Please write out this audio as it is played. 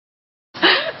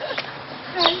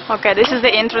Okay, this is the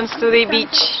entrance to the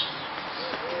beach.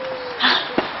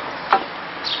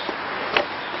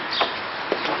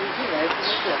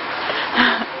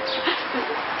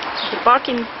 The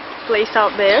parking place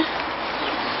out there,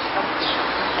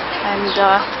 and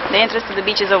the entrance to the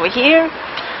beach is over here.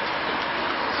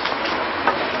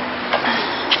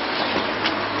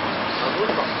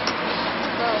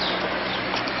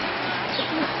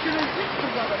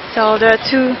 So there are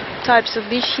two types of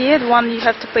beach here. The one you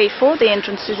have to pay for, the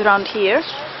entrance is around here.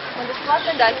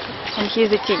 And here's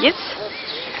the tickets.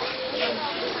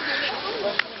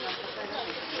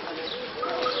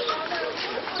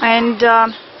 And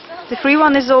the free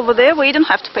one is over there, where you don't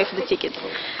have to pay for the ticket.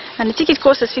 And the ticket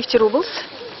costs us 50 rubles,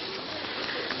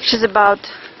 which is about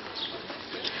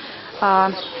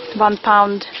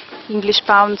 £1, English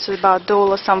pound, so about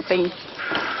 $1 something.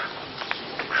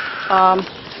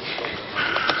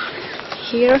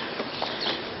 Here.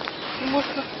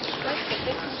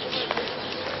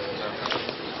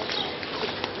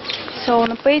 So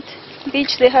on a paid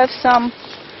beach they have some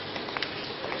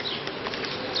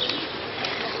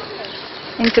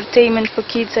entertainment for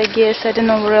kids, I guess. I don't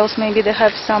know where else. Maybe they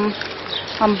have some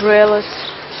umbrellas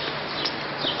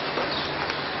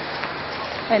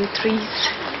and trees.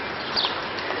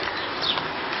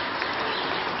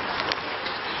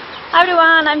 Hi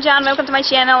everyone, I'm Jan, welcome to my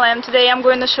channel, and today I'm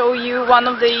going to show you one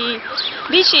of the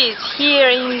beaches here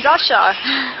in Russia.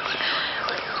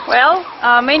 Well,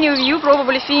 many of you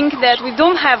probably think that we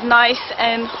don't have nice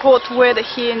and hot weather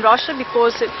here in Russia,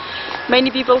 because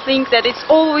many people think that it's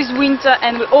always winter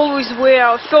and we always wear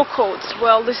our fur coats.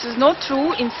 Well, this is not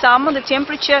true. In summer the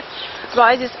temperature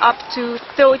rises up to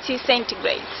 30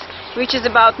 centigrades, which is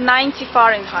about 90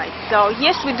 Fahrenheit. So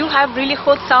yes, we do have really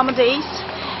hot summer days.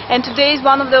 And today is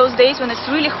one of those days when it's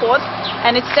really hot,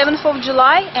 and it's 7th of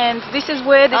July, and this is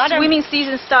where the swimming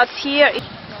season starts here.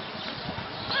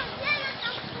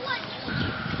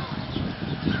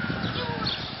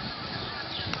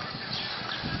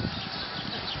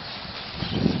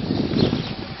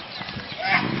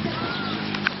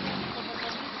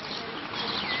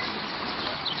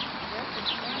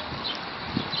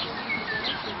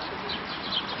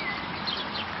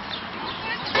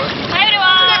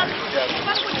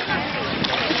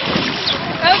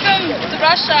 Welcome to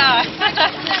Russia!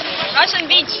 Russian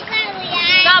beach.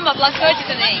 Summer plus 30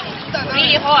 today.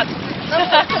 Really hot.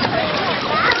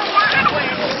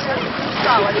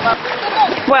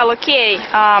 Well, okay,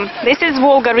 this is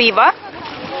Volga River,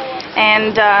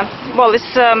 and well,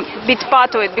 it's a bit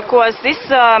part of it, because this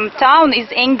town is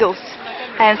Engels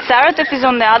and Saratov is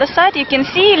on the other side. You can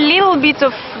see a little bit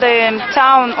of the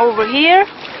town over here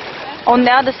on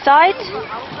the other side,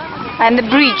 and the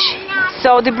bridge.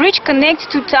 So the bridge connects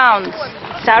two towns,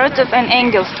 Saratov and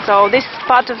Engels. So this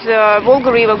part of the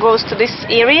Volga River goes to this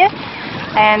area,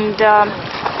 and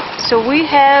so we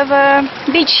have a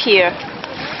beach here.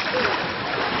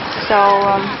 So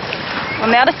on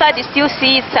the other side you still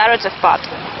see Saratov part.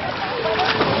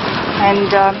 And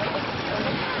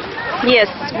yes,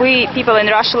 we people in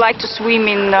Russia like to swim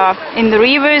in the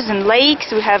rivers and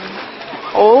lakes. We have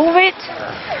all of it,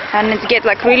 and it gets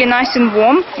like really nice and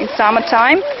warm in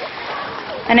summertime.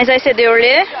 And as I said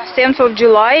earlier, 7th of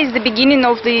July is the beginning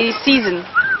of the season.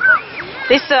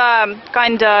 This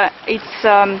it's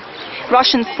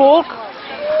Russian folk.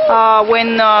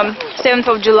 When 7th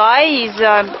of July is,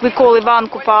 we call Ivan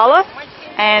Kupala,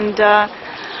 and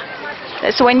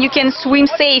that's when you can swim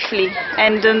safely.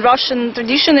 And in Russian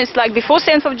tradition, it's like before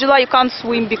 7th of July you can't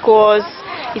swim because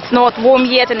it's not warm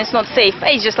yet and it's not safe.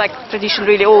 It's just like tradition,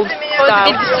 really old style. I was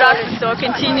a bit distracted, so I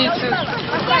continue to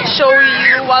show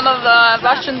you one of the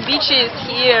Russian beaches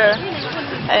here.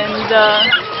 And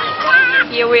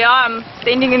here we are, I'm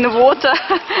standing in the water.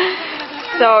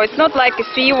 So it's not like a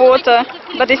sea water,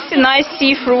 but it's a nice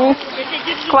see-through,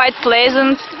 quite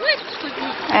pleasant.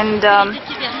 And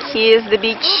here's the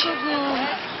beach.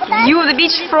 View of the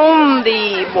beach from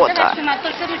the water.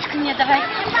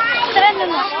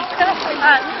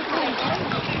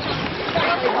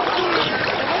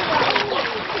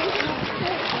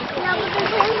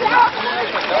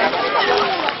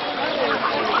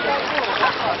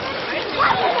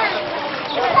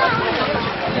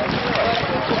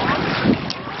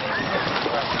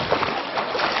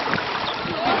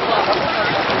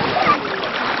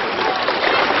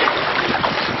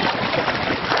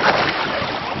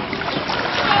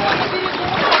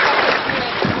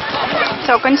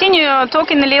 So continue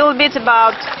talking a little bit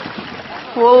about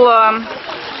all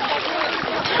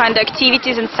kind of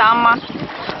activities in summer.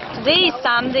 Today is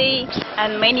Sunday,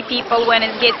 and many people, when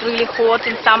it gets really hot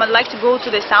in summer, like to go to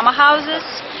the summer houses.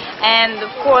 And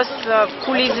of course,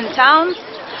 who lives in towns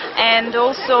And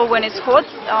also when it's hot,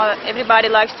 everybody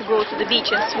likes to go to the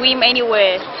beach and swim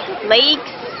anywhere, lakes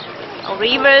or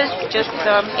rivers, just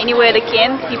anywhere they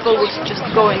can. People would just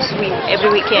go and swim every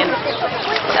weekend.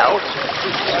 So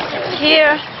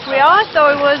here we are. So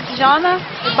it was Jana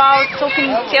about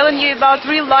telling you about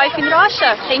real life in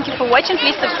Russia. Thank you for watching.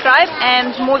 Please subscribe,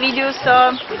 and more videos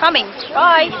coming.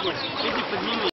 Bye.